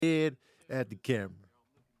Dead at the camera.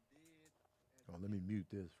 Oh, let me mute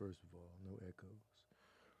this first of all. No echoes.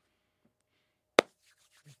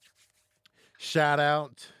 Shout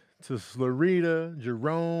out to Slurita,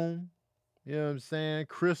 Jerome, you know what I'm saying?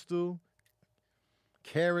 Crystal,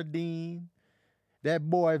 Carradine, that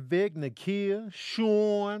boy Vic, Nakia,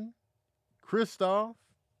 Sean, Christoph,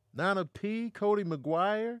 Nana P, Cody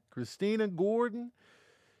McGuire, Christina Gordon,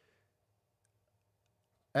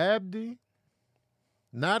 Abdi,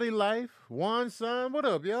 Naughty Life, Juan Son. What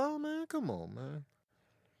up, y'all, man? Come on, man.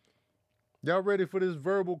 Y'all ready for this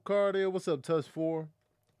verbal cardio? What's up, Tuss 4?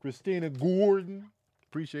 Christina Gordon.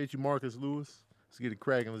 Appreciate you, Marcus Lewis. Let's get it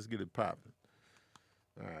cracking. Let's get it popping.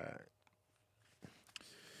 All right.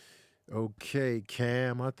 Okay,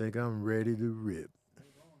 Cam, I think I'm ready to rip.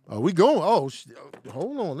 Are we going? Oh,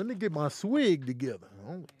 hold on. Let me get my swig together.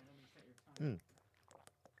 Mm.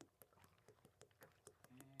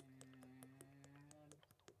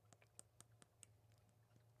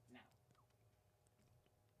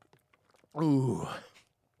 Ooh.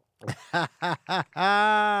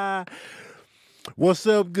 What's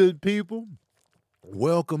up, good people?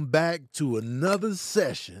 Welcome back to another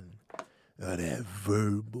session of that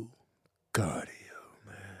verbal cardio,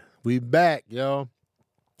 man. We back, y'all.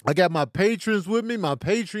 I got my patrons with me, my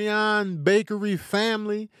Patreon bakery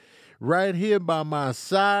family right here by my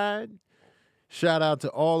side. Shout out to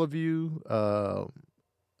all of you. I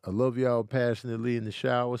love y'all passionately in the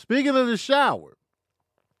shower. Speaking of the shower,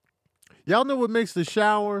 y'all know what makes the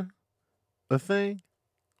shower a thing?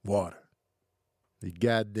 Water. You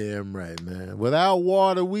goddamn right, man. Without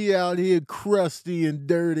water, we out here crusty and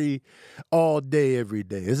dirty all day, every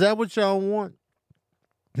day. Is that what y'all want?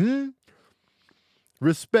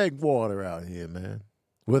 Respect water out here, man.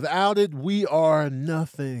 Without it, we are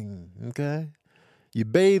nothing, okay? You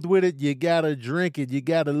bathe with it, you gotta drink it, you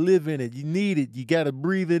gotta live in it, you need it, you gotta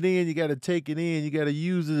breathe it in, you gotta take it in, you gotta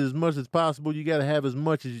use it as much as possible, you gotta have as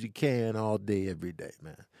much as you can all day, every day,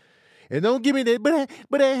 man. And don't give me that,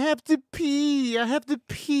 but I have to pee. I have to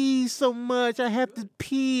pee so much. I have to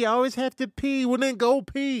pee. I always have to pee. Well, then go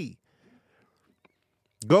pee.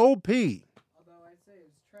 Go pee. Although I'd say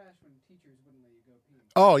it's trash when teachers wouldn't let you go pee.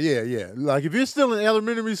 Oh, yeah. Like if you're still in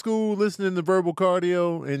elementary school listening to verbal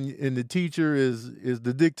cardio and the teacher is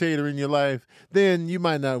the dictator in your life, then you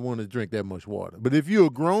might not want to drink that much water. But if you're a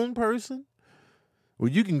grown person,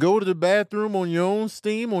 well, you can go to the bathroom on your own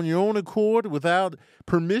steam, on your own accord, without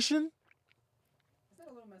permission.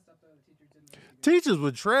 Teachers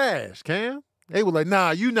were trash, Cam. They were like, nah,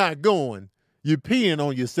 you not going. You're peeing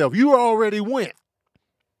on yourself. You already went.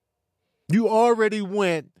 You already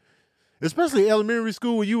went, especially elementary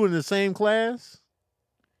school when you were in the same class.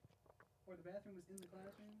 Or the bathroom was in the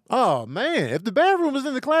classroom? Oh, man. If the bathroom was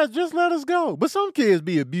in the class, just let us go. But some kids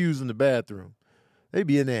be abusing the bathroom. They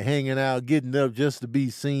be in there hanging out, getting up just to be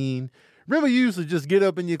seen. Remember you used to just get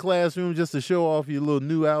up in your classroom just to show off your little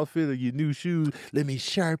new outfit or your new shoes? Let me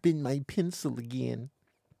sharpen my pencil again.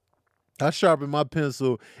 I sharpened my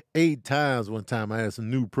pencil 8 times one time. I had some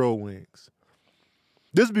new Pro Wings.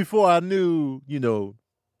 This is before I knew,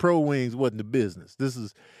 Pro Wings wasn't the business.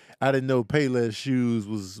 I didn't know Payless shoes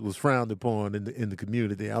was frowned upon in the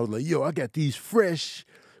community. I was like, yo, I got these fresh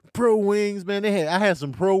Pro Wings, man. I had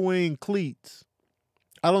some Pro Wing cleats.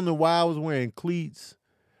 I don't know why I was wearing cleats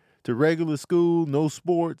to regular school, no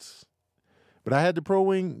sports. But I had the Pro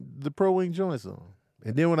Wing joints on.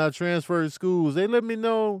 And then when I transferred schools, they let me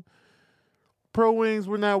know Pro Wings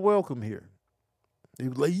were not welcome here. They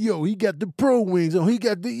was like, yo, he got the Pro Wings on. He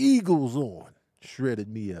got the Eagles on. Shredded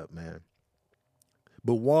me up, man.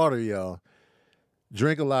 But water, y'all,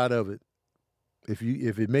 drink a lot of it. If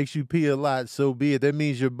it makes you pee a lot, so be it. That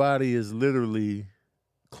means your body is literally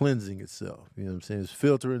cleansing itself. You know what I'm saying? It's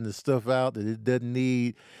filtering the stuff out that it doesn't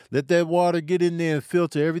need. Let that water get in there and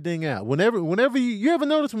filter everything out. Whenever you ever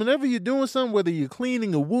notice whenever you're doing something, whether you're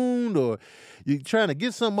cleaning a wound or you're trying to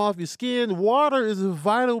get something off your skin, water is a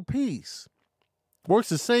vital piece. Works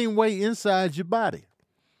the same way inside your body.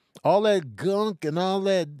 All that gunk and all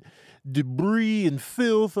that debris and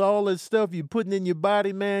filth, all that stuff you're putting in your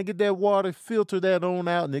body, man, get that water, filter that on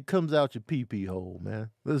out, and it comes out your pee-pee hole, man.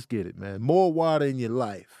 Let's get it, man. More water in your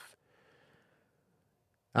life.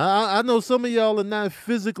 I know some of y'all are not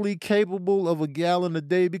physically capable of a gallon a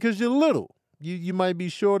day because you're little. You might be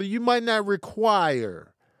shorter. You might not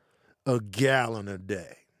require a gallon a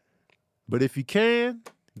day. But if you can,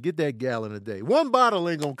 get that gallon a day. One bottle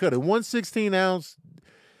ain't going to cut it. 1 16-ounce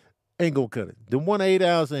ain't going to cut it. The 1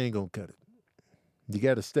 8-ounce ain't going to cut it. You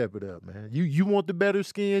got to step it up, man. You want the better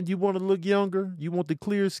skin? You want to look younger? You want the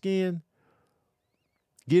clear skin?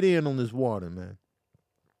 Get in on this water, man.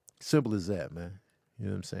 Simple as that, man. You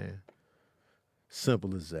know what I'm saying?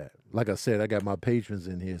 Simple as that. Like I said, I got my patrons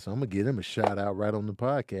in here, so I'm gonna give them a shout out right on the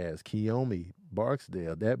podcast. Kiyomi,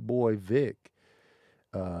 Barksdale, that boy Vic,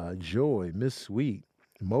 Joy, Miss Sweet,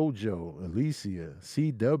 Mojo, Alicia,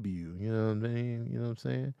 CW. You know what I mean? You know what I'm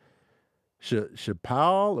saying?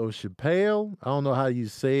 Chappelle or Chappelle. I don't know how you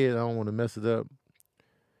say it. I don't want to mess it up.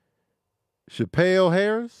 Chappelle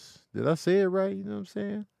Harris. Did I say it right? You know what I'm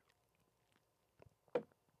saying?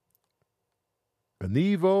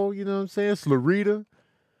 Anevo, you know what I'm saying? Slarita,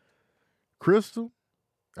 Crystal,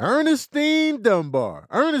 Ernestine Dunbar.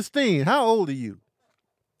 Ernestine, how old are you?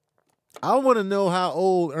 I want to know how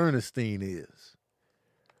old Ernestine is.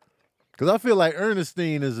 Because I feel like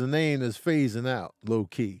Ernestine is a name that's phasing out, low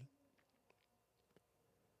key.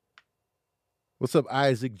 What's up,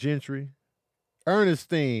 Isaac Gentry?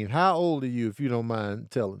 Ernestine, how old are you, if you don't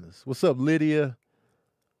mind telling us? What's up, Lydia?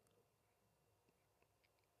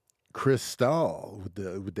 Crystal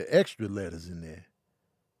with the extra letters in there.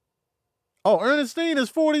 Oh, Ernestine is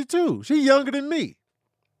 42. She's younger than me.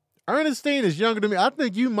 Ernestine is younger than me. I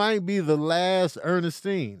think you might be the last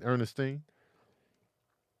Ernestine. Ernestine.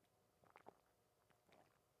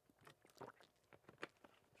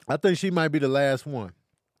 I think she might be the last one.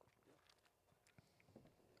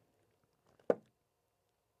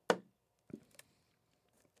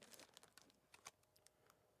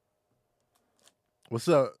 What's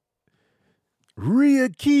up?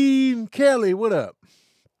 Riakeem Kelly, what up?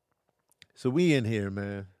 So we in here,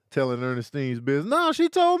 man, telling Ernestine's business. No, she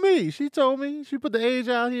told me. She put the age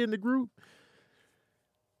out here in the group.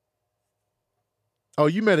 Oh,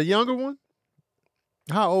 you met a younger one?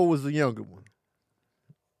 How old was the younger one?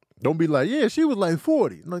 Don't be like, yeah, she was like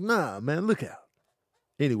 40. I'm like, nah, man, look out.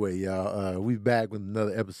 Anyway, y'all, we back with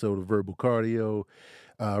another episode of Verbal Cardio.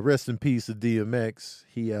 Rest in peace to DMX.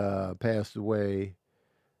 He passed away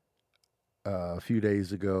a few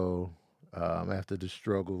days ago after the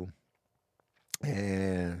struggle.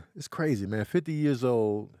 And it's crazy, man. 50 years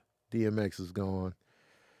old, DMX is gone.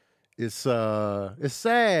 It's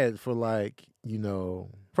sad for, like, you know,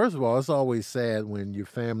 first of all, it's always sad when your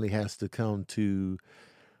family has to come to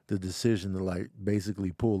the decision to, like,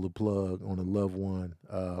 basically pull the plug on a loved one.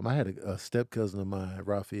 I had a step cousin of mine,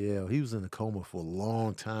 Raphael. He was in a coma for a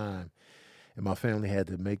long time, and my family had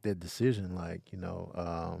to make that decision, like, you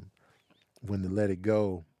know, when to let it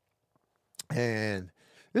go. And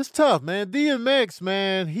it's tough, man. DMX,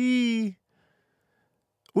 man,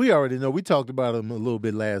 we already know. We talked about him a little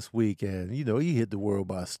bit last week, and, you know, he hit the world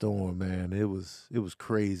by storm, man. It was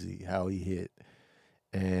crazy how he hit.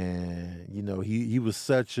 And, you know, he was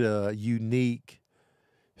such a unique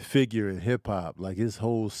figure in hip hop. Like, his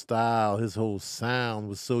whole style, his whole sound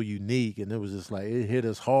was so unique, and it was just like, it hit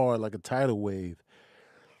us hard like a tidal wave.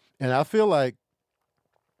 And I feel like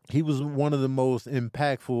he was one of the most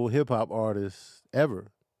impactful hip hop artists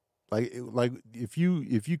ever. Like if you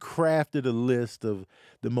crafted a list of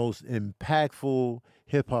the most impactful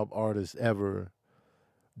hip hop artists ever,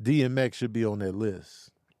 DMX should be on that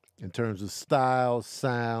list in terms of style,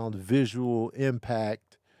 sound, visual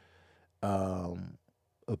impact,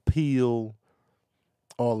 appeal,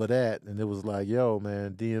 all of that. And it was like, yo,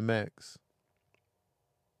 man, DMX.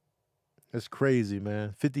 That's crazy,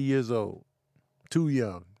 man. 50 years old, too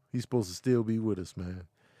young. He's supposed to still be with us, man.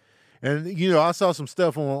 And, you know, I saw some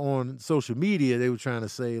stuff on social media. They were trying to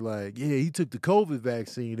say, like, yeah, he took the COVID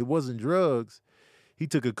vaccine. It wasn't drugs. He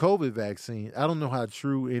took a COVID vaccine. I don't know how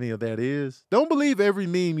true any of that is. Don't believe every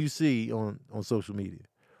meme you see on social media.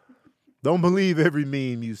 Don't believe every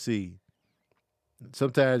meme you see.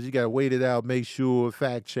 Sometimes you got to wait it out, make sure,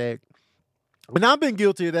 fact check. And I've been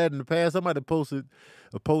guilty of that in the past. I might have posted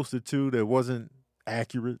a post or two that wasn't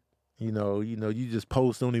accurate. You know, you just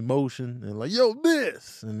post on emotion and like, yo,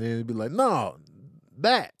 this. And then it'd be like, no,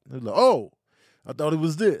 that. And it'd be like, oh, I thought it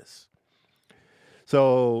was this.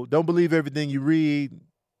 So don't believe everything you read.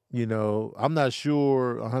 You know, I'm not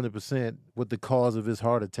sure 100% what the cause of his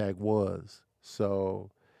heart attack was. So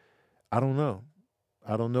I don't know.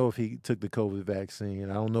 I don't know if he took the COVID vaccine.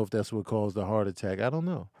 I don't know if that's what caused the heart attack. I don't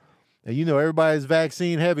know. And, you know, everybody's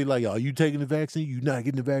vaccine heavy. Like, are you taking the vaccine? You not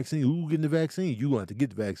getting the vaccine? Who getting the vaccine? You want to get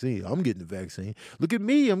the vaccine. I'm getting the vaccine. Look at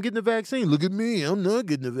me. I'm getting the vaccine. Look at me. I'm not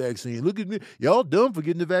getting the vaccine. Look at me. Y'all dumb for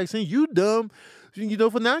getting the vaccine. You dumb, you know,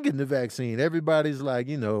 for not getting the vaccine. Everybody's like,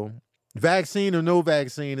 you know, vaccine or no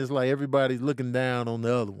vaccine, it's like everybody's looking down on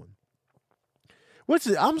the other one.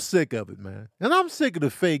 I'm sick of it, man. And I'm sick of the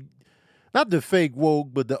fake, not the fake woke,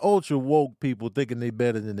 but the ultra woke people thinking they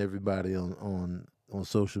better than everybody on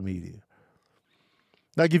social media.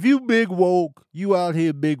 Like, if you big woke, you out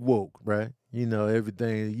here big woke, right? You know,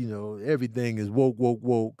 everything is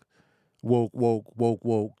woke.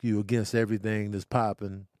 woke. You against everything that's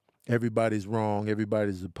popping. Everybody's wrong.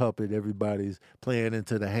 Everybody's a puppet. Everybody's playing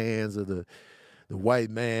into the hands of the white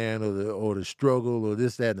man or the struggle or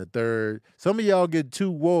this, that, and the third. Some of y'all get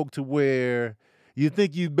too woke to where you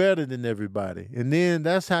think you better than everybody. And then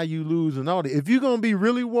that's how you lose an audience. If you're going to be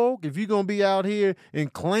really woke, if you're going to be out here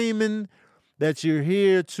and claiming that you're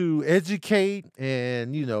here to educate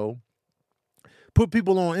and, put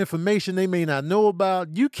people on information they may not know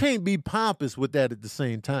about, you can't be pompous with that at the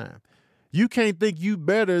same time. You can't think you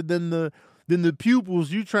better than the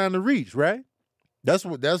pupils you trying to reach, right? That's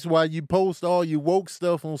why you post all your woke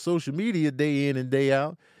stuff on social media day in and day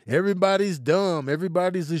out. Everybody's dumb.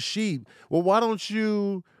 Everybody's a sheep. Well, why don't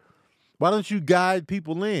you guide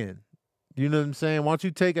people in? You know what I'm saying? Why don't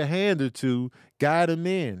you take a hand or two, guide them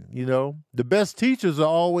in? The best teachers are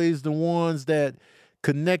always the ones that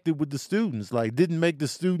connected with the students, like didn't make the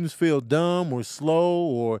students feel dumb or slow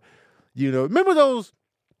or, remember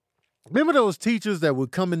those teachers that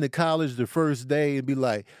would come into college the first day and be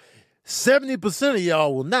like, 70% of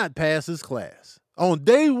y'all will not pass this class. On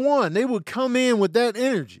day one, they would come in with that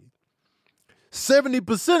energy.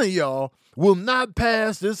 70% of y'all will not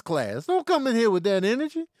pass this class. Don't come in here with that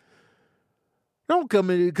energy. Don't come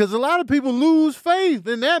in here, because a lot of people lose faith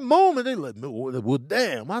in that moment. They like, well,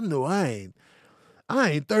 damn, I know I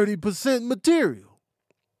ain't 30% material.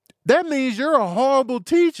 That means you're a horrible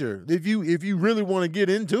teacher if you really want to get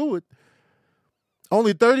into it.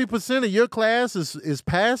 Only 30% of your class is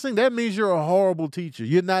passing. That means you're a horrible teacher.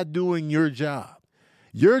 You're not doing your job.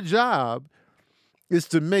 Your job is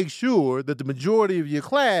to make sure that the majority of your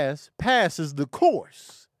class passes the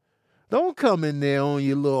course. Don't come in there on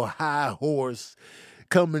your little high horse,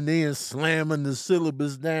 coming in slamming the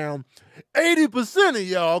syllabus down. 80% of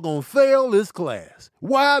y'all gonna fail this class.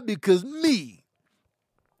 Why? Because me.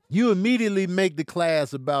 You immediately make the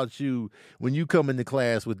class about you when you come into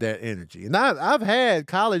class with that energy. And I've had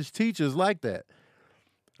college teachers like that.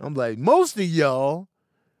 I'm like, most of y'all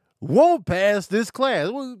won't pass this class.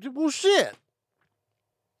 Well, shit.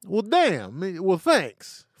 Well, damn. Well,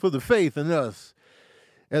 thanks for the faith in us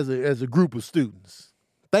as a group of students.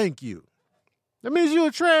 Thank you. That means you're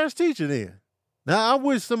a trash teacher then. Now, I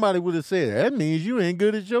wish somebody would have said that. That means you ain't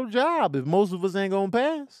good at your job if most of us ain't going to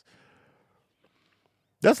pass.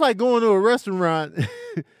 That's like going to a restaurant.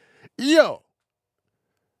 Yo,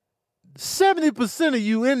 70% of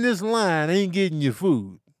you in this line ain't getting your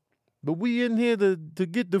food. But we in here to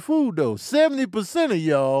get the food, though. 70% of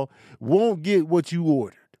y'all won't get what you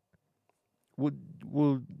ordered.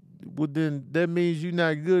 Well, then that means you're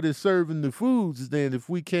not good at serving the foods then if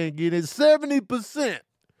we can't get it. 70%.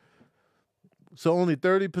 So only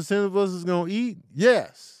 30% of us is going to eat?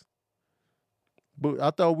 Yes. But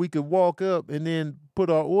I thought we could walk up and then put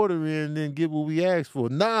our order in and then get what we asked for.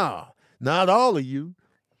 Nah, not all of you.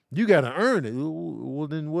 You got to earn it. Well,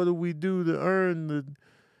 then what do we do to earn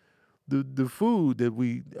the food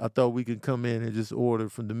that I thought we could come in and just order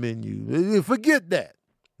from the menu? Forget that.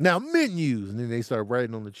 Now, menus. And then they start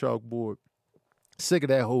writing on the chalkboard. Sick of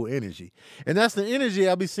that whole energy. And that's the energy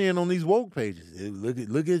I'll be seeing on these woke pages.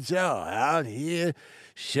 Look at y'all out here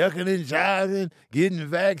shucking and jiving, getting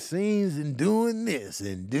vaccines and doing this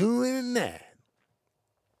and doing that.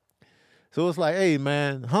 So it's like, hey,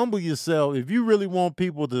 man, humble yourself. If you really want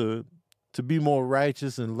people to be more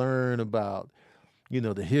righteous and learn about,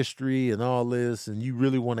 the history and all this, and you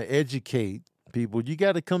really want to educate people, you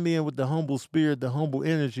got to come in with the humble spirit, the humble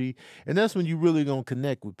energy, and that's when you really going to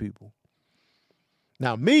connect with people.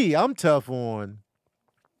 Now, me, I'm tough on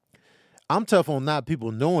not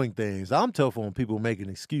people knowing things. I'm tough on people making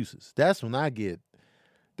excuses. That's when I get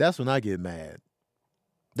mad.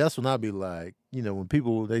 That's when I be like, when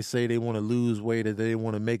people, they say they want to lose weight or they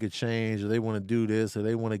want to make a change or they want to do this or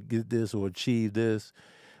they want to get this or achieve this,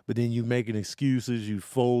 but then you making excuses, you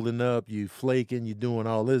folding up, you flaking, you doing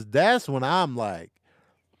all this. That's when I'm like,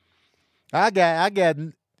 I got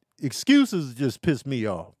excuses just piss me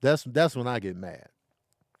off. That's when I get mad.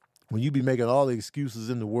 When you be making all the excuses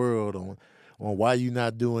in the world on why you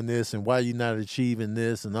not doing this and why you not achieving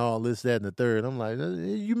this and all this, that, and the third, I'm like,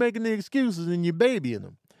 you making the excuses and you babying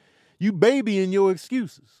them. You babying your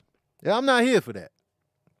excuses. Yeah, I'm not here for that.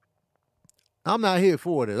 I'm not here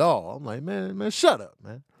for it at all. I'm like, man, shut up,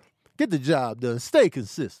 man. Get the job done. Stay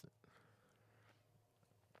consistent.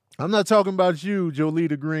 I'm not talking about you,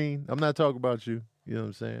 Jolita Green. I'm not talking about you. You know what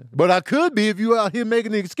I'm saying? But I could be if you out here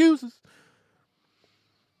making the excuses.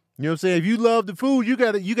 You know what I'm saying? If you love the food, you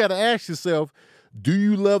gotta ask yourself, do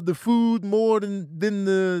you love the food more than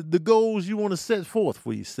the goals you want to set forth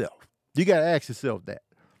for yourself? You gotta ask yourself that.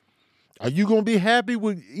 Are you going to be happy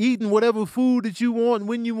with eating whatever food that you want,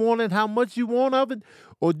 when you want it, how much you want of it?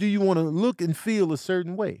 Or do you want to look and feel a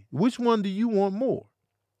certain way? Which one do you want more?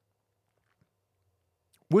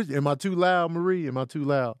 Am I too loud, Marie? Am I too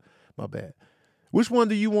loud? My bad. Which one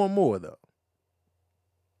do you want more, though?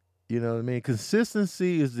 You know what I mean?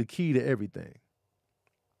 Consistency is the key to everything.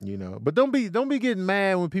 You know, but don't be getting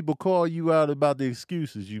mad when people call you out about the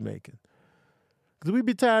excuses you making. Because we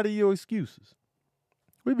be tired of your excuses.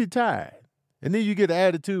 We be tired. And then you get an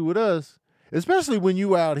attitude with us, especially when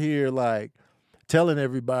you out here like telling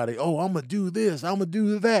everybody, oh, I'm going to do this, I'm going to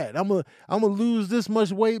do that, I'm going to lose this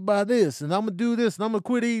much weight by this, and I'm going to do this, and I'm going to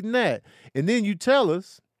quit eating that. And then you tell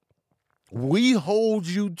us, we hold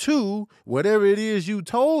you to whatever it is you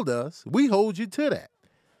told us, we hold you to that.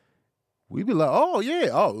 We be like, oh, yeah,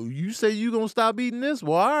 oh, you say you going to stop eating this?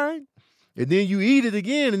 Well, all right. And then you eat it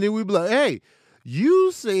again, and then we be like, hey,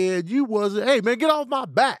 you said you wasn't, hey, man, get off my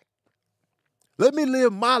back. Let me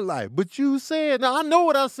live my life. But you said, now I know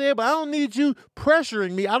what I said, but I don't need you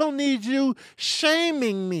pressuring me. I don't need you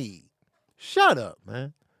shaming me. Shut up,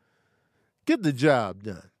 man. Get the job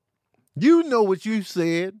done. You know what you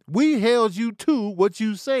said. We held you to what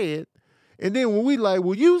you said. And then when we like,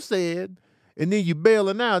 well, you said, and then you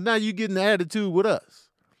bailing out, now you getting the attitude with us.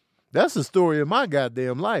 That's the story of my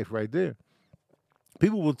goddamn life right there.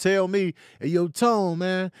 People will tell me, hey, yo, Tone,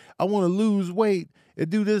 man, I want to lose weight and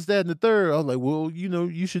do this, that, and the third. I was like, well, you know,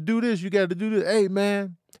 you should do this. You got to do this. Hey,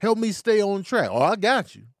 man, help me stay on track. Oh, I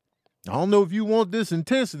got you. I don't know if you want this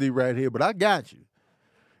intensity right here, but I got you.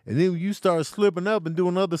 And then you start slipping up and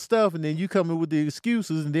doing other stuff, and then you come in with the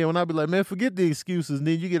excuses, and then when I be like, man, forget the excuses, and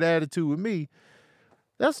then you get attitude with me,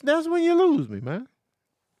 that's when you lose me, man.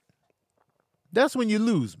 That's when you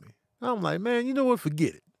lose me. I'm like, man, you know what?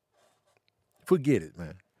 Forget it. Forget it,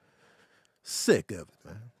 man. Sick of it,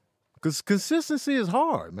 man. Because consistency is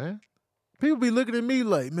hard, man. People be looking at me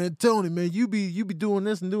like, man, Tony, man, you be doing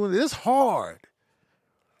this and doing this. It's hard.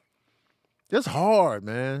 It's hard,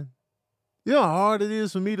 man. You know how hard it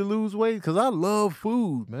is for me to lose weight? Because I love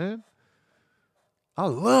food, man. I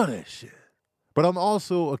love that shit. But I'm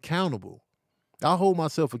also accountable. I hold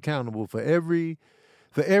myself accountable for every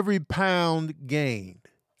pound gained.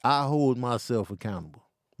 I hold myself accountable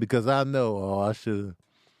because I know, oh, I should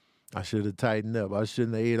have tightened up. I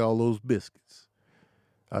shouldn't have ate all those biscuits.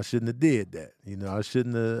 I shouldn't have did that. You know, I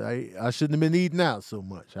shouldn't have been eating out so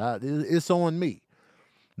much. It's on me.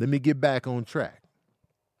 Let me get back on track.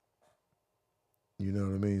 You know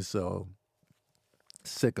what I mean? So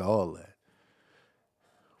sick of all that.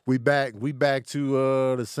 We back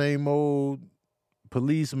to the same old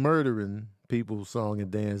police murdering people song and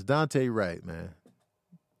dance. Dante Wright, man.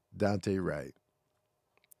 Dante Wright.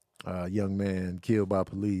 Young man killed by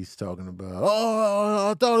police talking about,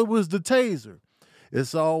 oh, I thought it was the taser.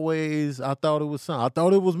 It's always, I thought it was something. I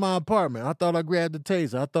thought it was my apartment. I thought I grabbed the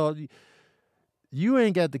taser. I thought you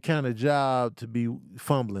ain't got the kind of job to be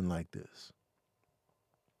fumbling like this.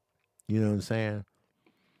 You know what I'm saying?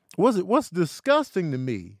 What's disgusting to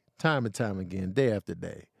me, time and time again, day after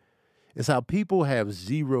day, is how people have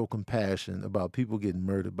zero compassion about people getting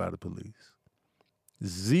murdered by the police.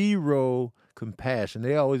 Zero compassion.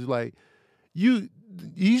 They always like, you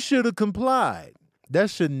should have complied. That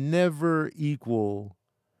should never equal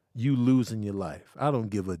you losing your life. I don't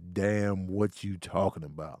give a damn what you talking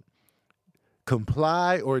about.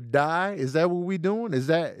 Comply or die? Is that what we doing? Is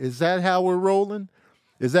that how we're rolling?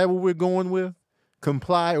 Is that what we're going with?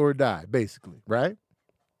 Comply or die, basically, right?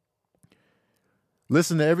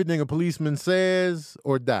 Listen to everything a policeman says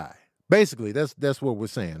or die. Basically, that's what we're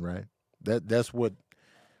saying, right? That's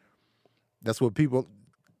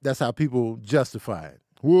how people justify it.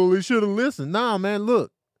 Well, they should have listened. Nah, man,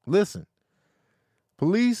 look, listen.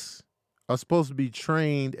 Police are supposed to be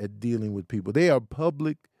trained at dealing with people. They are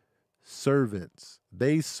public servants.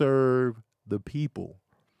 They serve the people.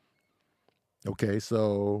 Okay,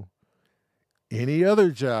 so any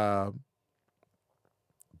other job,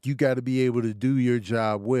 you got to be able to do your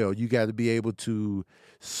job well. You got to be able to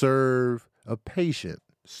serve a patient,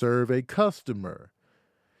 serve a customer.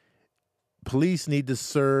 Police need to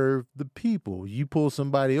serve the people. You pull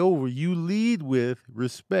somebody over, you lead with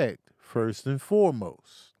respect first and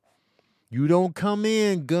foremost. You don't come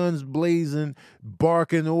in guns blazing,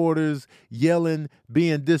 barking orders, yelling,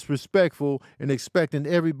 being disrespectful, and expecting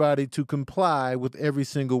everybody to comply with every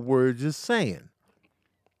single word you're saying.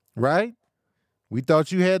 Right? We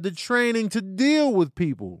thought you had the training to deal with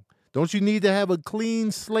people. Don't you need to have a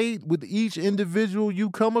clean slate with each individual you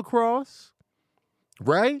come across?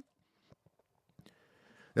 Right?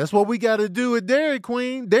 That's what we got to do at Dairy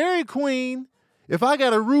Queen. Dairy Queen, if I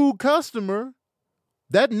got a rude customer,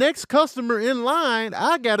 That next customer in line,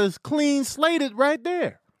 I got to clean slated right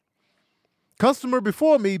there. Customer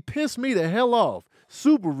before me pissed me the hell off.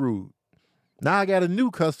 Super rude. Now I got a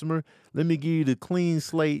new customer. Let me give you the clean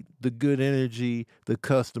slate, the good energy, the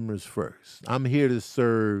customers first. I'm here to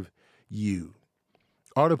serve you.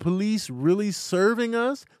 Are the police really serving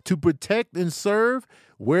us to protect and serve?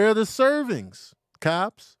 Where are the servings,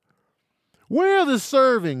 cops? Where are the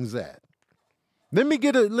servings at? Let me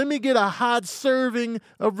get a hot serving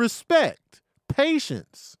of respect,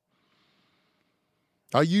 patience.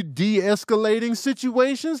 Are you de-escalating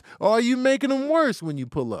situations, or are you making them worse when you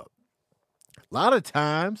pull up? A lot of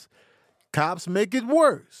times, cops make it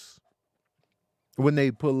worse when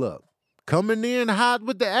they pull up. Coming in hot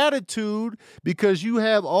with the attitude because you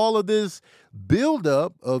have all of this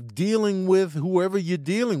buildup of dealing with whoever you're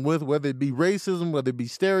dealing with, whether it be racism, whether it be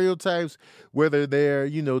stereotypes, whether they're,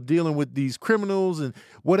 dealing with these criminals, and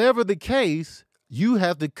whatever the case, you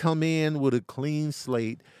have to come in with a clean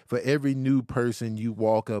slate for every new person you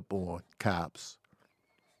walk up on, cops.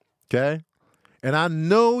 Okay? And I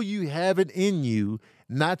know you have it in you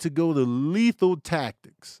not to go to lethal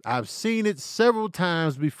tactics. I've seen it several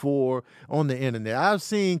times before on the internet. I've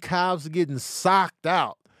seen cops getting socked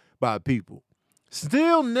out by people.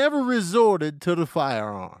 Still never resorted to the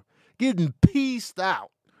firearm. Getting pieced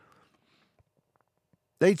out.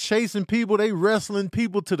 They chasing people. They wrestling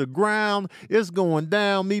people to the ground. It's going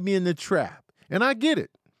down. Meet me in the trap. And I get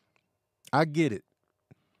it. I get it.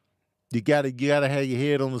 You gotta have your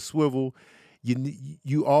head on the swivel.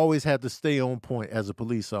 You always have to stay on point as a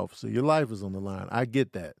police officer. Your life is on the line. I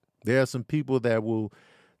get that. There are some people that will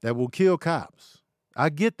kill cops. I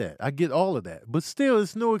get that. I get all of that. But still,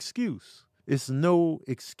 it's no excuse. It's no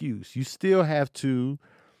excuse. You still have to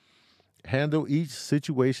handle each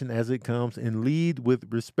situation as it comes and lead with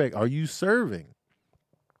respect. Are you serving?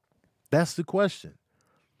 That's the question.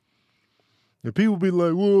 And people be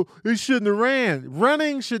like, well, it shouldn't have ran.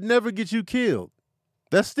 Running should never get you killed.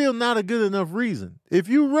 That's still not a good enough reason. If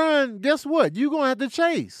you run, guess what? You're going to have to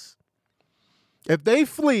chase. If they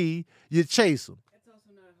flee, you chase them. It's also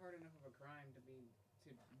not hard enough of a crime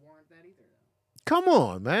to warrant that either, though. Come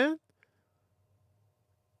on, man.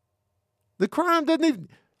 The crime doesn't even...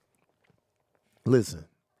 Listen,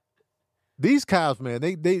 these cops, man,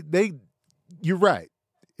 they you're right.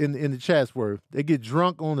 In the Chatsworth, they get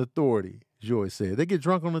drunk on authority, Joyce said. They get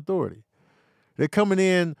drunk on authority. They're coming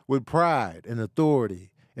in with pride and authority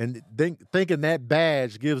and thinking that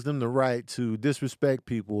badge gives them the right to disrespect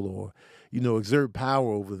people or, exert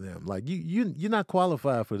power over them. Like, you're not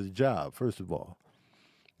qualified for the job, first of all.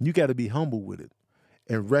 You got to be humble with it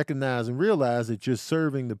and recognize and realize that you're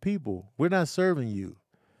serving the people. We're not serving you.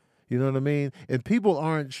 You know what I mean? And people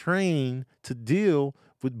aren't trained to deal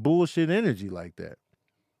with bullshit energy like that.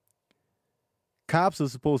 Cops are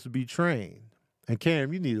supposed to be trained. And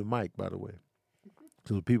Cam, you need a mic, by the way,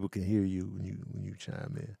 so people can hear you when you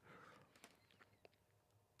chime in.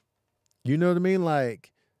 You know what I mean?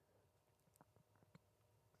 Like,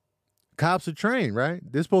 cops are trained, right?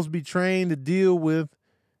 They're supposed to be trained to deal with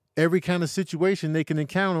every kind of situation they can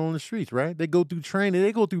encounter on the streets, right? They go through training.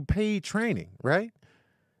 They go through paid training, right?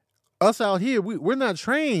 Us out here, we're not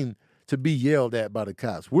trained to be yelled at by the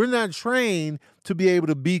cops. We're not trained to be able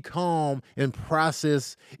to be calm and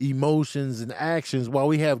process emotions and actions while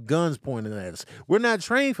we have guns pointed at us. We're not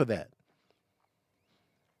trained for that.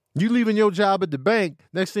 You leaving your job at the bank,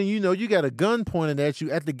 next thing you know, you got a gun pointed at you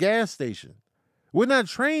at the gas station. We're not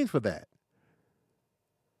trained for that.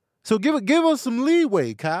 So give us some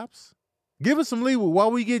leeway, cops. Give us some leeway while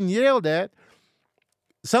we getting yelled at.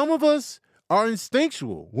 Some of us are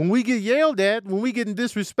instinctual. When we get yelled at, when we getting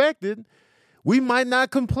disrespected, we might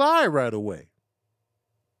not comply right away.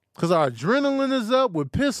 Because our adrenaline is up, we're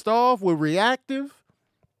pissed off, we're reactive.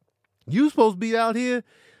 You supposed to be out here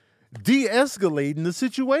de-escalating the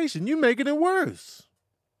situation. You're making it worse.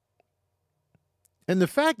 And the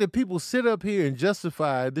fact that people sit up here and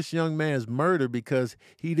justify this young man's murder because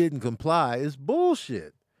he didn't comply is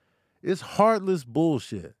bullshit. It's heartless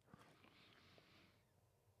bullshit.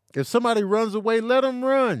 If somebody runs away, let them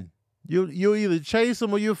run. You'll either chase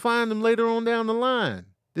them or you'll find them later on down the line.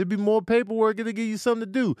 There'll be more paperwork. It'll give you something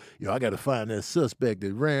to do. I got to find that suspect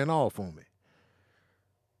that ran off on me.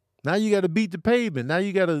 Now you got to beat the pavement. Now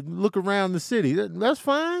you got to look around the city. That's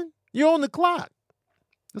fine. You're on the clock.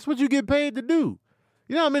 That's what you get paid to do.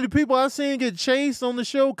 You know how many people I've seen get chased on the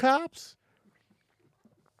show Cops?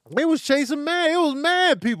 They was chasing mad. It was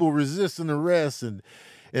mad people resisting arrest and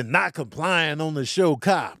not complying on the show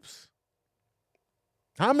Cops.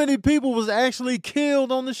 How many people was actually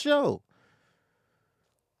killed on the show?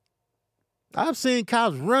 I've seen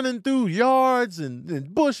cops running through yards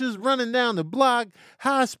and bushes, running down the block,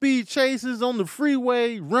 high-speed chases on the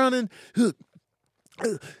freeway, running,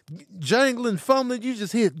 jangling, fumbling. You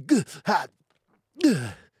just hear,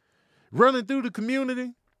 running through the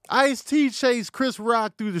community. Ice-T chased Chris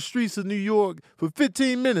Rock through the streets of New York for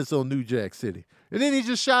 15 minutes on New Jack City. And then he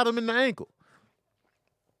just shot him in the ankle.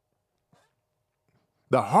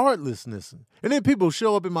 The heartlessness. And then people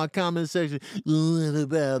show up in my comment section, what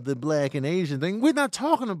about the black and Asian thing? We're not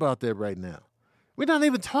talking about that right now. We're not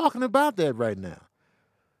even talking about that right now.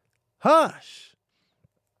 Hush.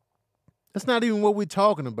 That's not even what we're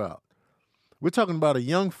talking about. We're talking about a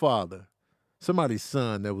young father, somebody's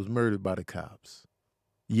son that was murdered by the cops.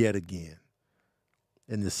 Yet again.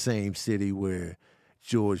 In the same city where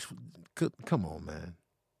George, come on, man.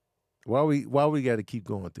 Why we got to keep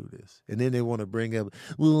going through this? And then they want to bring up,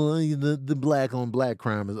 well, the black on black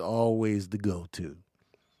crime is always the go-to.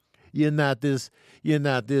 You're not this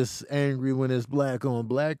angry when it's black on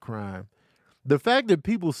black crime. The fact that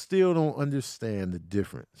people still don't understand the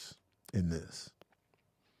difference in this.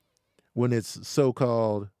 When it's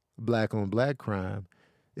so-called black on black crime,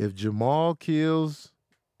 if Jamal kills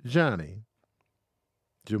Johnny,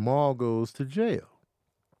 Jamal goes to jail.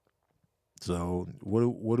 So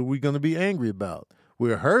what are we going to be angry about?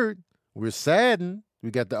 We're hurt. We're saddened. We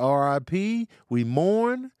got the RIP. We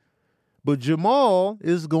mourn. But Jamal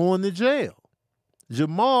is going to jail.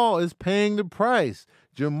 Jamal is paying the price.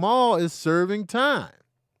 Jamal is serving time.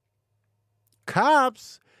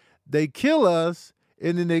 Cops, they kill us,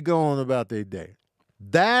 and then they go on about their day.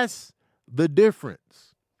 That's the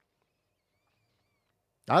difference.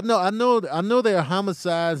 I know there are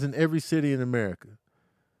homicides in every city in America.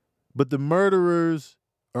 But the murderers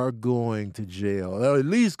are going to jail, or at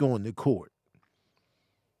least going to court.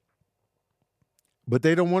 But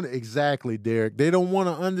they don't want to, exactly, Derek, they don't want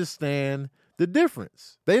to understand the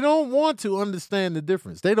difference. They don't want to understand the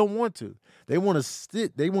difference. They don't want to. They want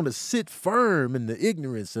to sit firm in the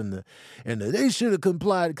ignorance and they should have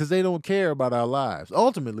complied because they don't care about our lives.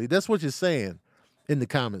 Ultimately, that's what you're saying in the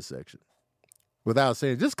comment section. Without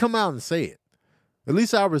saying, just come out and say it. At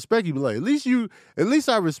least I respect you. Like, at least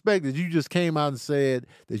I respect that you just came out and said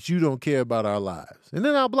that you don't care about our lives. And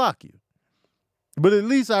then I'll block you. But at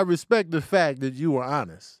least I respect the fact that you were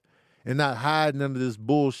honest and not hiding under this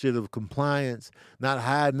bullshit of compliance, not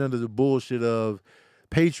hiding under the bullshit of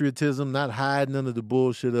patriotism, not hiding under the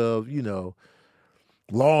bullshit of,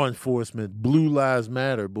 law enforcement, Blue Lives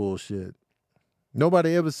Matter bullshit.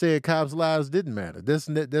 Nobody ever said cops' lives didn't matter.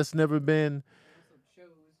 That's never been...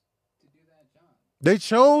 They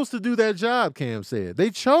chose to do that job, Cam said.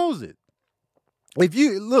 They chose it. If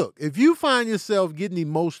you find yourself getting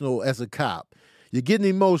emotional as a cop, you're getting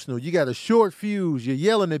emotional, you got a short fuse, you're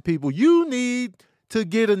yelling at people, you need to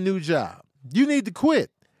get a new job. You need to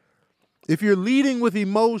quit. If you're leading with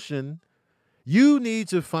emotion, you need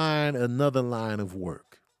to find another line of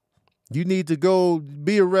work. You need to go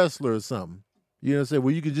be a wrestler or something. You know what I'm saying?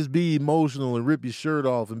 Where you can just be emotional and rip your shirt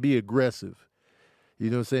off and be aggressive. You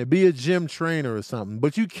know what I'm saying? Be a gym trainer or something.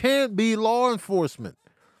 But you can't be law enforcement.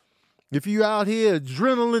 If you out here,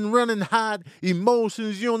 adrenaline running hot,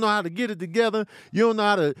 emotions, you don't know how to get it together, you don't know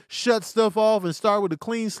how to shut stuff off and start with a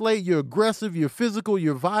clean slate, you're aggressive, you're physical,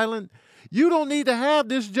 you're violent, you don't need to have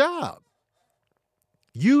this job.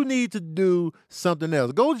 You need to do something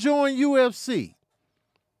else. Go join UFC.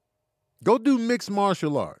 Go do mixed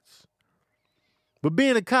martial arts. But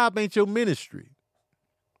being a cop ain't your ministry.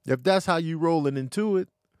 If that's how you rolling into it.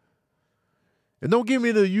 And don't give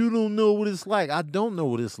me the you don't know what it's like. I don't know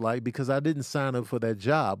what it's like because I didn't sign up for that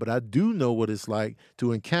job. But I do know what it's like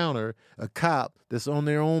to encounter a cop that's on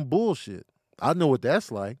their own bullshit. I know what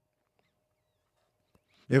that's like.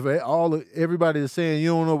 If everybody is saying you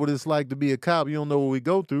don't know what it's like to be a cop, you don't know what we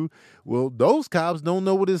go through, well, those cops don't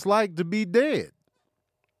know what it's like to be dead.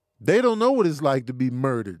 They don't know what it's like to be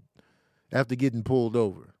murdered after getting pulled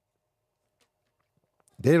over.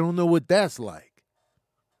 They don't know what that's like.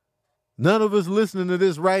 None of us listening to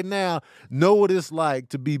this right now know what it's like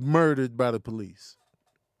to be murdered by the police.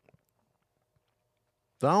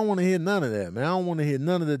 So I don't want to hear none of that, man. I don't want to hear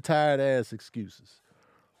none of the tired-ass excuses.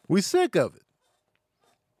 We sick of it.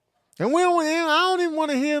 And I don't even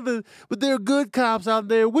want to hear but there are good cops out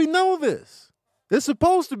there. We know this. There's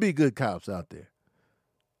supposed to be good cops out there.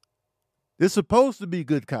 There's supposed to be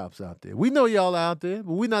good cops out there. We know y'all out there,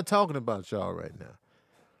 but we're not talking about y'all right now.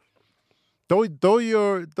 Throw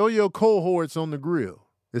your cohorts on the grill.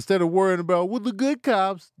 Instead of worrying about, the good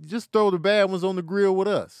cops, just throw the bad ones on the grill with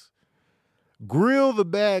us. Grill the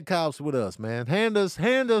bad cops with us, man. Hand us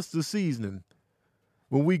the seasoning.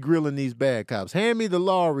 when we grilling these bad cops. Hand me the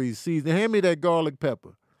Lawry's season. Hand me that garlic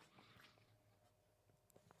pepper.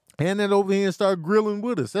 Hand that over here and start grilling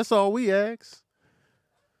with us. That's all we ask.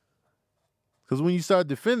 Because when you start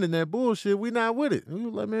defending that bullshit, we not with it. We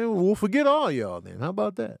like, man, we'll forget all y'all then. How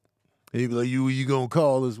about that? And you be like, you going to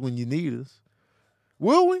call us when you need us.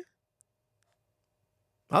 Will we?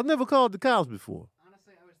 I've never called the cops before.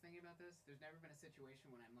 Honestly, I was thinking about this. There's never been a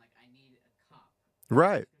situation when I'm like, I need a cop.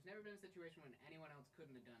 Right. There's never been a situation when anyone else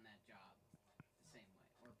couldn't have done that job the same way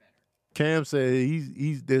or better. Cam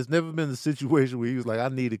said there's never been a situation where he was like, I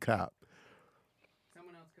need a cop.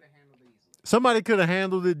 Someone else could have handled it easily. Somebody could have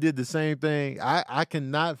handled it, did the same thing. I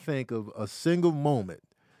cannot think of a single moment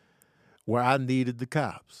where I needed the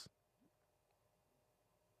cops.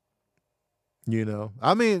 You know,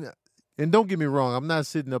 I mean, and don't get me wrong, I'm not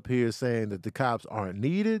sitting up here saying that the cops aren't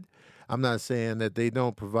needed. I'm not saying that they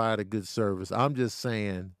don't provide a good service. I'm just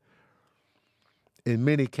saying in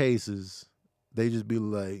many cases, they just be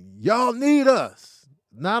like, y'all need us.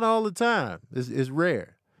 Not all the time. It's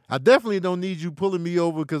rare. I definitely don't need you pulling me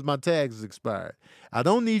over because my tags is expired. I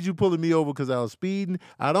don't need you pulling me over because I was speeding.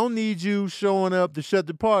 I don't need you showing up to shut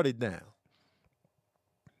the party down.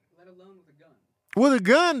 Let alone with a gun. With a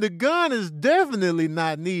gun, the gun is definitely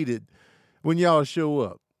not needed when y'all show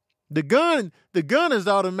up. The gun is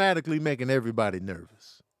automatically making everybody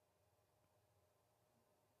nervous.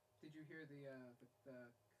 Did you hear the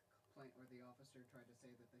complaint where the officer tried to say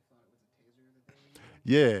that they thought it was a taser that they were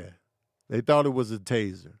using? Yeah, they thought it was a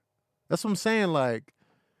taser. That's what I'm saying, like,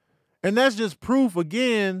 and that's just proof,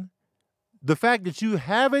 again, the fact that you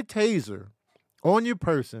have a taser on your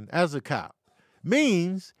person as a cop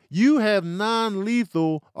means you have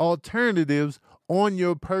non-lethal alternatives on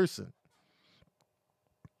your person.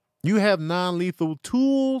 You have non-lethal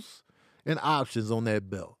tools and options on that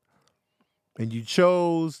belt. And you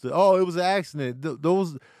chose it was an accident.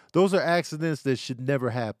 Those are accidents that should never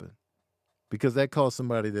happen because that cost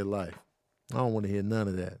somebody their life. I don't want to hear none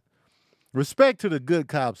of that. Respect to the good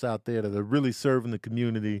cops out there that are really serving the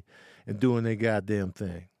community and doing their goddamn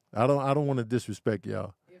thing. I don't want to disrespect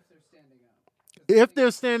y'all. If they're standing up. If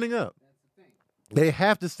they're standing up. That's the thing. They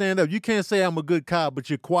have to stand up. You can't say I'm a good cop, but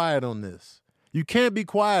you're quiet on this. You can't be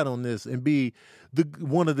quiet on this and be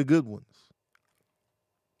one of the good ones.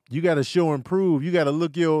 You got to show and prove. You got to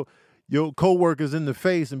look your coworkers in the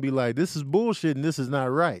face and be like, this is bullshit and this is not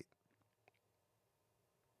right.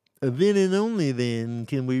 Then and only then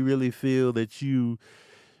can we really feel that you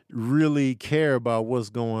really care about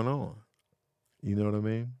what's going on. You know what I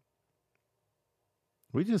mean?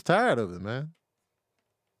 We're just tired of it, man.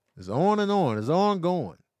 It's on and on. It's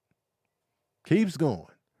ongoing. Keeps going.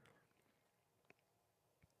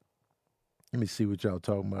 Let me see what y'all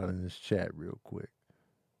talking about in this chat real quick.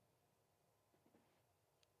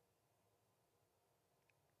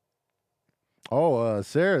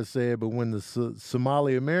 Sarah said, but when the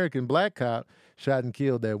Somali American black cop shot and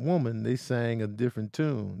killed that woman, they sang a different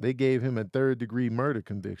tune. They gave him a 3rd-degree murder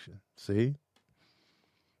conviction. See?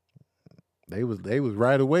 They was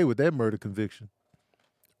right away with that murder conviction.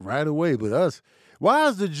 Right away. But us, why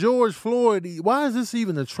is the George Floyd, why is this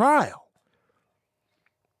even a trial?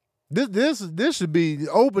 This should be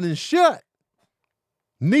open and shut.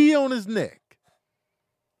 Knee on his neck.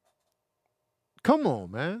 Come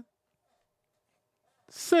on, man.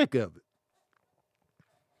 Sick of it.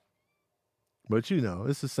 But you know,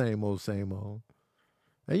 it's the same old, same old.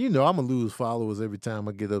 And you know, I'm going to lose followers every time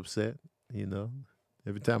I get upset, you know.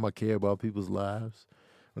 Every time I care about people's lives.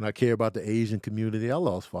 When I care about the Asian community, I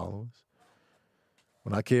lost followers.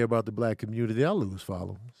 When I care about the black community, I lose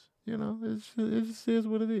followers. You know, it just is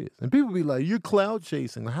what it is. And people be like, you're cloud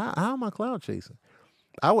chasing. How am I cloud chasing?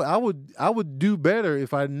 I would do better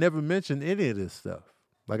if I never mentioned any of this stuff.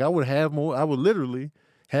 Like I would literally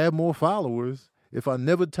have more followers if I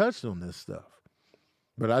never touched on this stuff.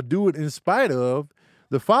 But I do it in spite of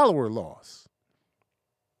the follower loss.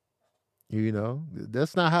 You know,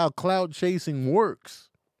 that's not how cloud chasing works.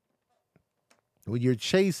 When you're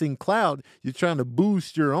chasing cloud, you're trying to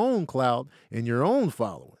boost your own clout and your own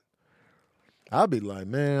following. I'll be like,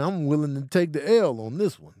 man, I'm willing to take the L on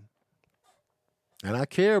this one. And I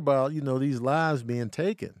care about, you know, these lives being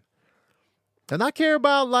taken. And I care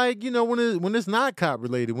about, like, you know, when it's not cop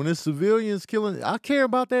related, when it's civilians killing, I care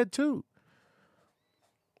about that too.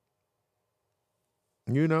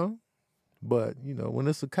 You know? But, you know, when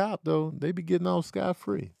it's a cop, though, they be getting off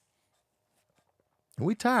scot-free. And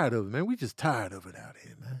we tired of it, man. We just tired of it out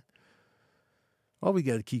here, man. Why we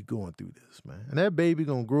got to keep going through this, man? And that baby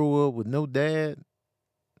going to grow up with no dad.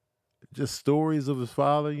 Just stories of his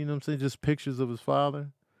father, you know what I'm saying? Just pictures of his father.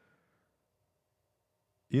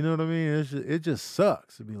 You know what I mean? It just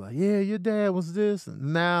sucks to be like, yeah, your dad was this.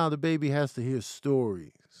 And now the baby has to hear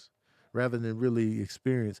stories rather than really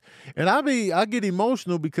experience. And I get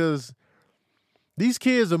emotional because these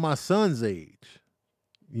kids are my son's age.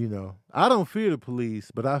 You know, I don't fear the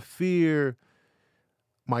police, but I fear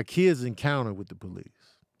my kids' encounter with the police.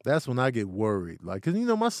 That's when I get worried. Like, 'cause, you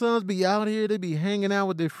know, my sons be out here, they be hanging out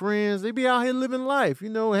with their friends. They be out here living life, you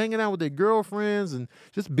know, hanging out with their girlfriends and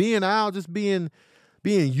just being out, just being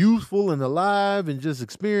youthful and alive and just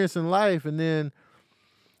experiencing life. And then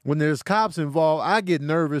when there's cops involved, I get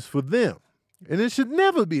nervous for them. And it should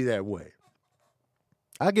never be that way.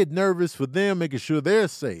 I get nervous for them, making sure they're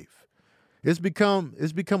safe. It's become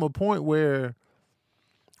a point where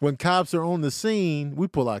when cops are on the scene, we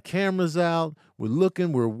pull our cameras out, we're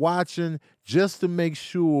looking, we're watching just to make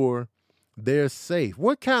sure they're safe.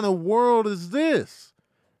 What kind of world is this?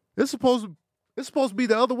 It's supposed to be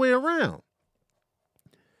the other way around.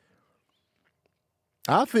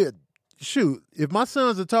 I feel, shoot, if my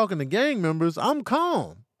sons are talking to gang members, I'm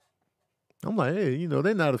calm. I'm like, hey, you know,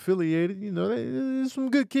 they're not affiliated. You know, there's some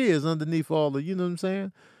good kids underneath all the, you know what I'm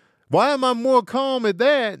saying? Why am I more calm at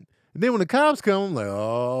that? And then when the cops come, I'm like,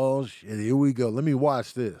 oh, shit, here we go. Let me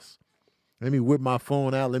watch this. Let me whip my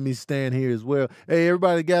phone out. Let me stand here as well. Hey,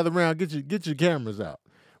 everybody gather around. Get your cameras out.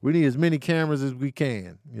 We need as many cameras as we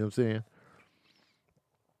can. You know what I'm saying?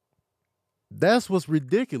 That's what's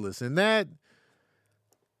ridiculous. And that,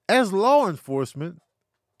 as law enforcement,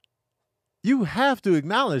 you have to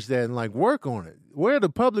acknowledge that and like work on it. Where are the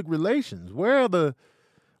public relations? Where's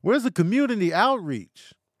the community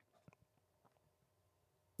outreach?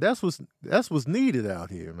 That's what's needed out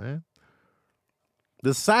here, man.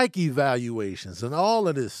 The psych evaluations and all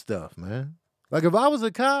of this stuff, man. Like if I was a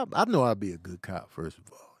cop, I know I'd be a good cop, first of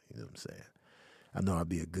all. You know what I'm saying? I know I'd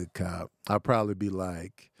be a good cop. I'd probably be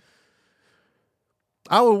like,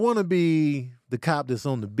 I would want to be the cop that's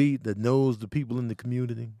on the beat that knows the people in the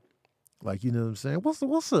community. Like, you know what I'm saying?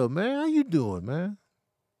 What's up, man? How you doing, man?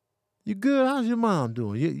 You good? How's your mom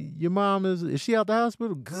doing? Your mom is she out the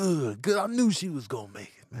hospital? Good. I knew she was gonna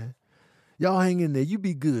make it, man. Y'all hang in there. You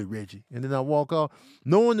be good, Reggie. And then I walk off,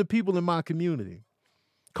 knowing the people in my community,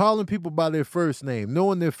 calling people by their first name,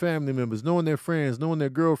 knowing their family members, knowing their friends, knowing their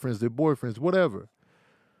girlfriends, their boyfriends, whatever.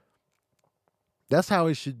 That's how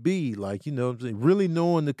it should be. Like, you know what I'm saying? Really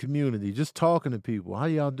knowing the community, just talking to people. How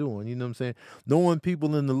y'all doing? You know what I'm saying? Knowing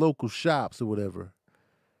people in the local shops or whatever.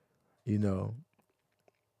 You know.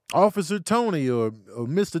 Officer Tony or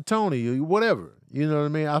Mr. Tony or whatever. You know what I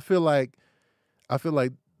mean? I feel like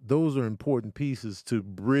those are important pieces to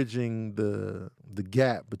bridging the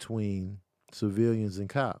gap between civilians and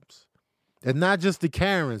cops. And not just the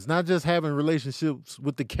Karens, not just having relationships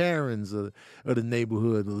with the Karens of the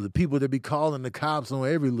neighborhood or the people that be calling the cops on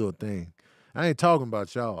every little thing. I ain't talking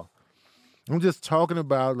about y'all. I'm just talking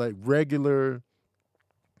about like regular,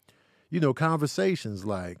 you know, conversations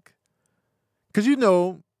like, because, you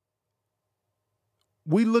know,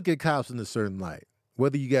 we look at cops in a certain light,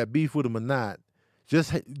 whether you got beef with them or not.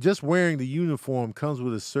 Just wearing the uniform comes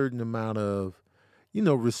with a certain amount of, you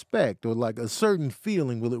know, respect or like a certain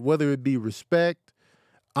feeling with it, whether it be respect,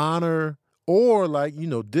 honor, or like, you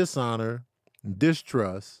know, dishonor,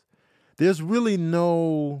 distrust. There's really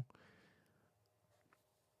no,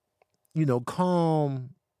 you know,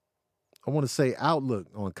 calm, I want to say, outlook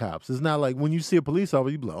on cops. It's not like when you see a police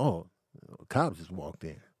officer, you be like, oh, a cop just walked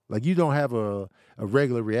in. Like you don't have a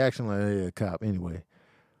regular reaction like, hey, a cop anyway.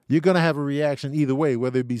 You're going to have a reaction either way,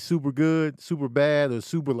 whether it be super good, super bad, or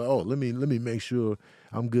super like, oh, let me make sure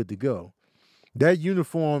I'm good to go. That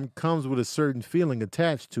uniform comes with a certain feeling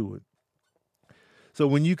attached to it. So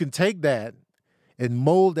when you can take that and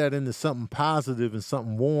mold that into something positive and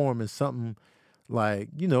something warm and something like,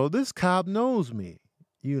 you know, this cop knows me,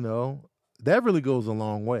 you know, that really goes a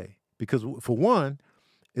long way. Because for one,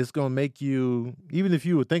 it's going to make you, even if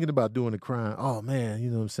you were thinking about doing a crime, oh man, you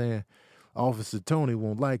know what I'm saying? Officer Tony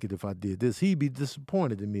won't like it if I did this. He'd be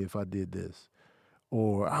disappointed in me if I did this.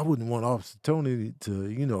 Or I wouldn't want Officer Tony to,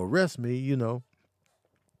 you know, arrest me, you know.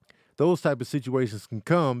 Those type of situations can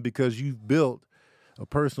come because you've built a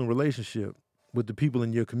personal relationship with the people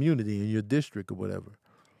in your community, in your district or whatever.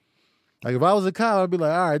 Like if I was a cop, I'd be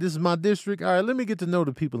like, all right, this is my district. All right, let me get to know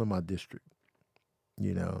the people in my district,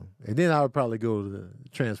 you know. And then I would probably go to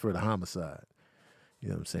transfer to homicide, you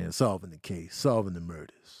know what I'm saying, solving the case, solving the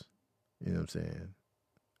murders. You know what I'm saying?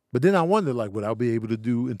 But then I wonder, like, would I be able to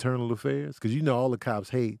do internal affairs? Because, you know, all the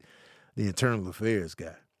cops hate the internal affairs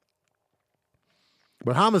guy.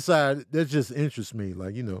 But homicide, that just interests me.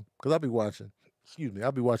 Like, you know, because I'll be watching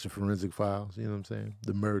Forensic Files, you know what I'm saying?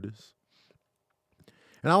 The murders.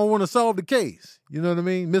 And I don't want to solve the case. You know what I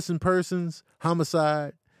mean? Missing persons,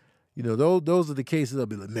 homicide. You know, those are the cases I'll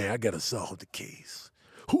be like, man, I got to solve the case.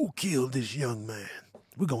 Who killed this young man?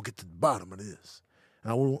 We're going to get to the bottom of this.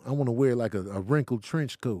 I want to wear like a wrinkled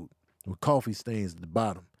trench coat with coffee stains at the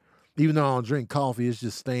bottom. Even though I don't drink coffee, it's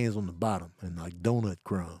just stains on the bottom and like donut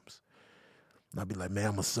crumbs. And I'll be like, man,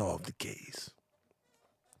 I'm going to solve the case.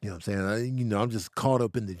 You know what I'm saying? I'm just caught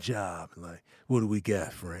up in the job. And like, what do we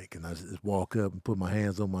got, Frank? And I just walk up and put my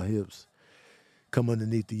hands on my hips, come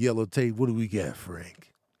underneath the yellow tape. What do we got, Frank?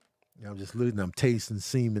 I'm just looking, I'm tasting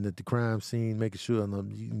semen at the crime scene, making sure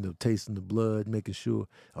I'm tasting the blood, making sure,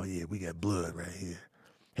 oh yeah, we got blood right here.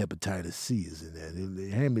 Hepatitis C is in there.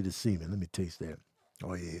 Hand me the semen. Let me taste that.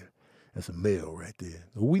 Oh yeah, that's a male right there.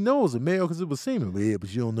 We know it's a male because it was semen. But yeah,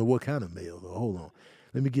 but you don't know what kind of male though. Hold on.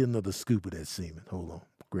 Let me get another scoop of that semen. Hold on.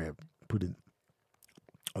 Grab, put it.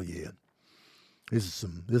 Oh yeah. This is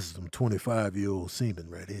some 25-year-old semen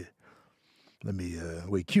right here. Let me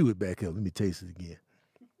cue it back up. Let me taste it again.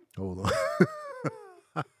 Hold on.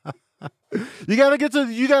 You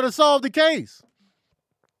gotta solve the case.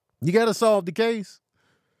 You gotta solve the case.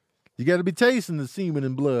 You gotta be tasting the semen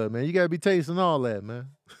and blood, man. You gotta be tasting all that, man.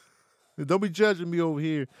 Don't be judging me over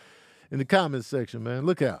here in the comments section, man.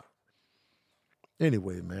 Look out.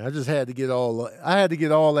 Anyway, man, I just had to get all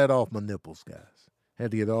that off my nipples, guys.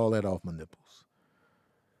 Had to get all that off my nipples.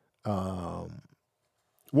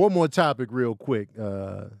 One more topic real quick,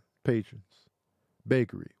 patrons.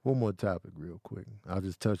 Bakery. One more topic real quick. I'll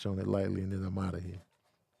just touch on it lightly and then I'm out of here.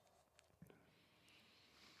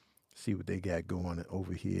 See what they got going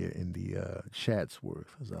over here in the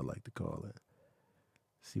Chatsworth, as I like to call it.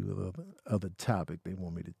 See what other topic they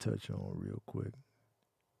want me to touch on real quick.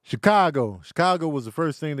 Chicago. Chicago was the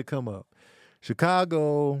first thing to come up.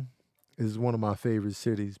 Chicago is one of my favorite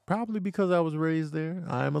cities, probably because I was raised there.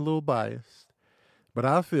 I am a little biased. But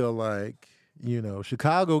I feel like,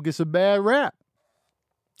 Chicago gets a bad rap.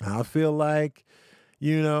 I feel like,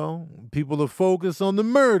 people are focused on the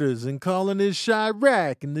murders and calling it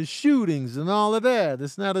Chirac and the shootings and all of that.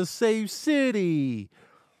 It's not a safe city.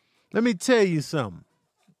 Let me tell you something.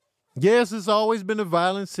 Yes, it's always been a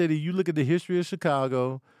violent city. You look at the history of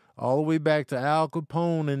Chicago, all the way back to Al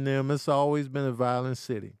Capone and them, it's always been a violent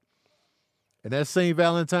city. And that St.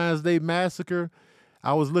 Valentine's Day massacre,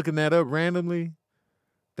 I was looking that up randomly.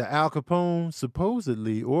 The Al Capone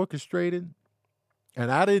supposedly orchestrated. And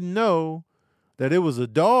I didn't know that it was a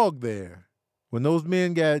dog there. When those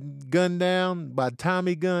men got gunned down by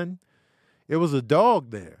Tommy Gunn, it was a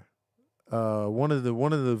dog there. One of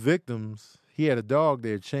the victims, he had a dog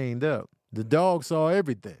there chained up. The dog saw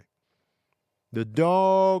everything. The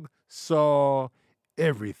dog saw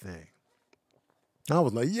everything. I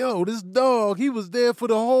was like, yo, this dog, he was there for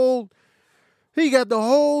he got the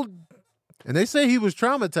whole, and they say he was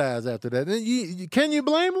traumatized after that. And can you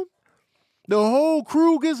blame him? The whole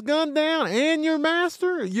crew gets gunned down and your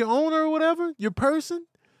master, your owner or whatever, your person.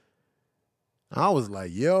 I was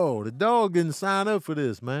like, yo, the dog didn't sign up for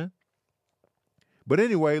this, man. But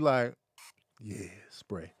anyway,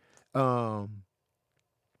 spray.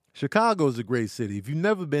 Chicago's a great city. If you've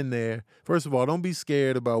never been there, first of all, don't be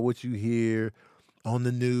scared about what you hear on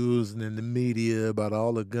the news and in the media about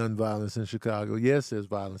all the gun violence in Chicago. Yes, there's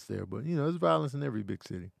violence there, but, there's violence in every big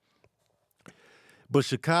city. But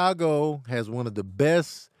Chicago has one of the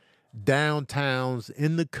best downtowns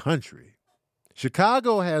in the country.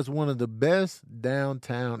 Chicago has one of the best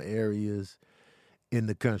downtown areas in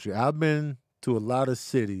the country. I've been to a lot of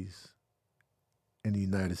cities in the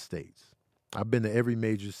United States. I've been to every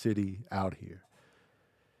major city out here.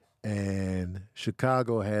 And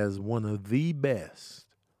Chicago has one of the best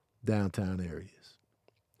downtown areas.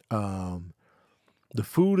 The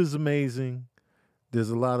food is amazing. There's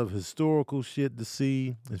a lot of historical shit to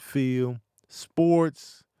see and feel.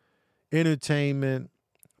 Sports, entertainment,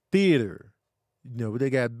 theater. They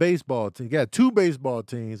got baseball team. They got 2 baseball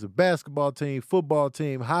teams, a basketball team, football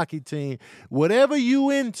team, hockey team, whatever you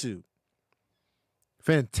into.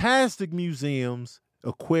 Fantastic museums,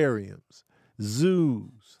 aquariums,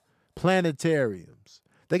 zoos, planetariums.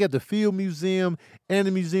 They got the Field Museum and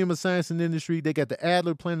the Museum of Science and Industry. They got the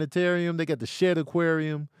Adler Planetarium. They got the Shedd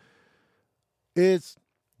Aquarium.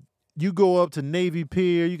 You go up to Navy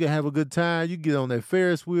Pier, you can have a good time. You get on that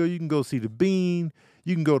Ferris wheel, you can go see the Bean,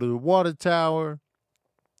 you can go to the water tower.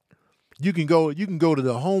 You can go to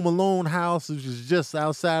the Home Alone house, which is just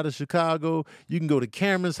outside of Chicago. You can go to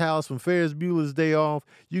Cameron's house from Ferris Bueller's Day Off.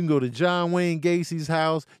 You can go to John Wayne Gacy's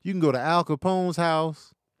house. You can go to Al Capone's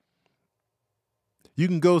house. You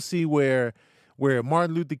can go see where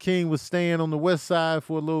Martin Luther King was staying on the west side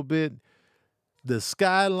for a little bit. The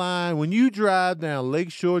skyline, when you drive down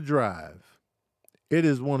Lakeshore Drive, it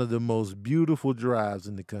is one of the most beautiful drives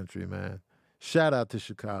in the country, man. Shout out to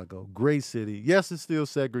Chicago. Great city. Yes, it's still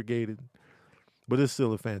segregated, but it's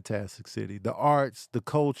still a fantastic city. The arts, the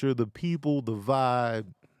culture, the people, the vibe.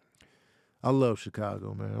 I love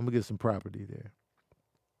Chicago, man. I'm going to get some property there.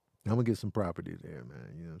 Man.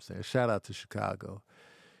 You know what I'm saying? Shout out to Chicago.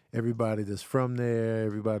 Everybody that's from there,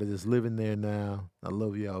 everybody that's living there now. I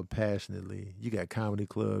love y'all passionately. You got comedy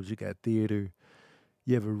clubs, you got theater.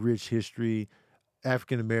 You have a rich history,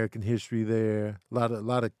 African American history there. A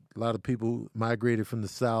lot of people migrated from the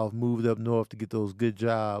South, moved up north to get those good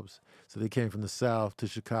jobs. So they came from the South to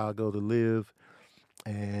Chicago to live.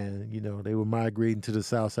 And, you know, they were migrating to the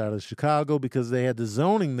south side of Chicago because they had the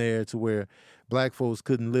zoning there to where black folks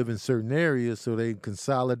couldn't live in certain areas. So they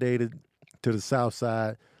consolidated to the south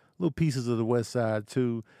side, little pieces of the west side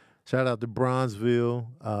too. Shout out to Bronzeville.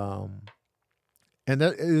 And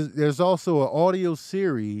there's also an audio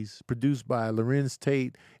series produced by Lorenz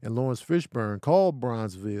Tate and Lawrence Fishburne called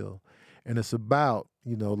Bronzeville. And it's about,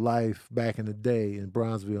 you know, life back in the day in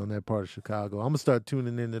Bronzeville in that part of Chicago. I'm going to start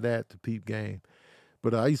tuning into that to peep game.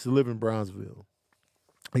 But I used to live in Bronzeville.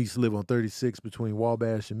 I used to live on 36 between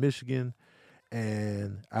Wabash and Michigan.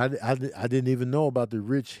 And I didn't even know about the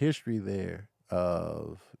rich history there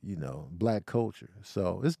of, you know, black culture.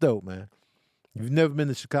 So it's dope, man. If you've never been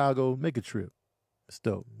to Chicago, make a trip. It's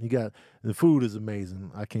dope. The food is amazing.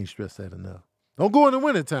 I can't stress that enough. Don't go in the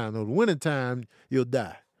wintertime, though. The wintertime, you'll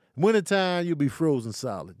die. Wintertime, you'll be frozen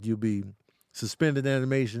solid. You'll be suspended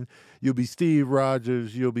animation. You'll be Steve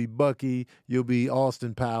Rogers. You'll be Bucky. You'll be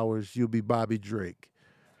Austin Powers. You'll be Bobby Drake.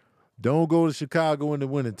 Don't go to Chicago in the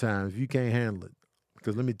wintertime if you can't handle it.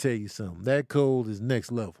 Because let me tell you something. That cold is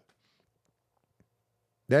next level.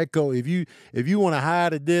 That cold, if you want to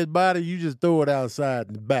hide a dead body, you just throw it outside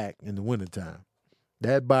in the back in the wintertime.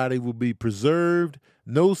 That body will be preserved,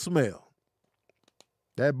 no smell.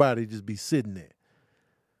 That body just be sitting there.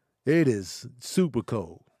 It is super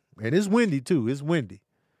cold. And it's windy, too. It's windy.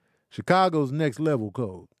 Chicago's next level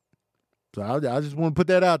cold. So I just want to put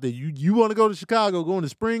that out there. You want to go to Chicago, go in the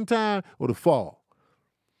springtime or the fall.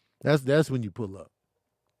 That's when you pull up.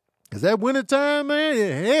 Because that wintertime,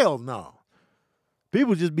 man, hell no.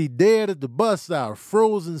 People just be dead at the bus stop,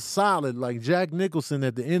 frozen solid like Jack Nicholson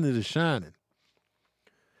at the end of The Shining.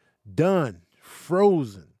 Done.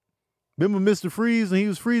 Frozen. Remember Mr. Freeze and he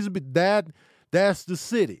was freezing? But that's the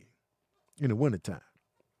city in the wintertime.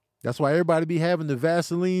 That's why everybody be having the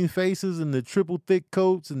Vaseline faces and the triple thick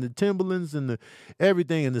coats and the Timberlands and the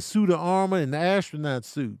everything and the suit of armor and the astronaut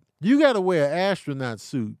suit. You got to wear an astronaut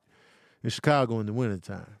suit in Chicago in the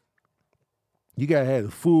wintertime. You got to have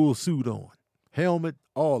the full suit on. Helmet,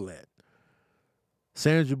 all that.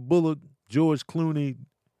 Sandra Bullock, George Clooney,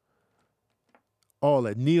 all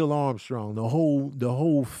that. Neil Armstrong, the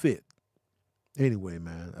whole fit. Anyway,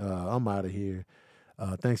 man, I'm out of here.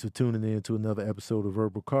 Thanks for tuning in to another episode of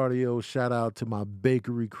Verbal Cardio. Shout out to my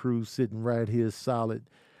bakery crew sitting right here solid,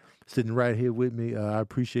 sitting right here with me. I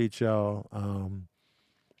appreciate y'all.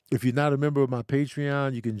 If you're not a member of my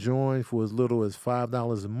Patreon, you can join for as little as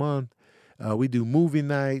 $5 a month. We do movie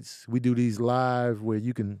nights. We do these live where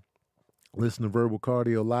you can listen to Verbal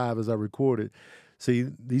Cardio live as I record it. See,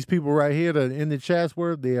 these people right here that are in the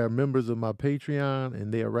Chatsworth, they are members of my Patreon,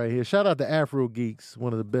 and they are right here. Shout out to Afro Geeks,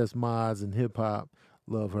 one of the best mods in hip-hop.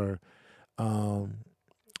 Love her.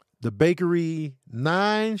 The Bakery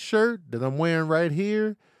 9 shirt that I'm wearing right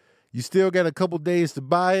here, you still got a couple days to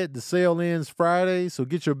buy it. The sale ends Friday, so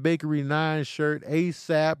get your Bakery 9 shirt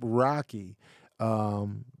ASAP Rocky.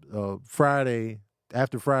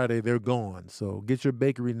 After Friday, they're gone. So get your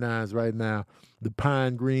Bakery 9s right now. The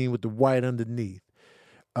pine green with the white underneath.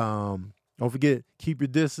 Don't forget, Keep Your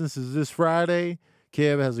Distance is this Friday.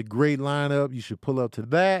 Kev has a great lineup. You should pull up to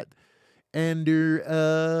that. And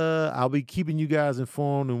I'll be keeping you guys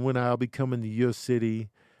informed on when I'll be coming to your city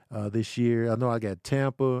this year. I know I got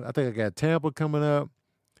Tampa. I think I got Tampa coming up,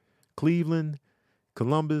 Cleveland,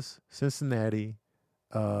 Columbus, Cincinnati,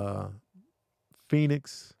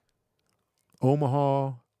 Phoenix,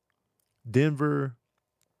 Omaha, Denver,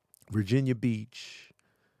 Virginia Beach,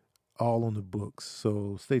 all on the books.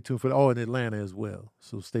 So stay tuned for that. Oh, and Atlanta as well.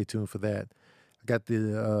 So stay tuned for that. I got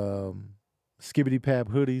the Skibbity Pap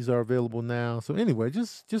hoodies are available now. So anyway,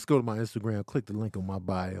 just go to my Instagram, click the link on my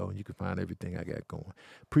bio, and you can find everything I got going.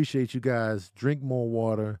 Appreciate you guys. Drink more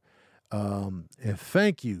water. And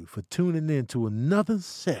thank you for tuning in to another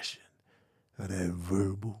session of that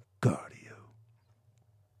Verbal Cardio.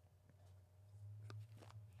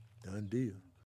 Done deal.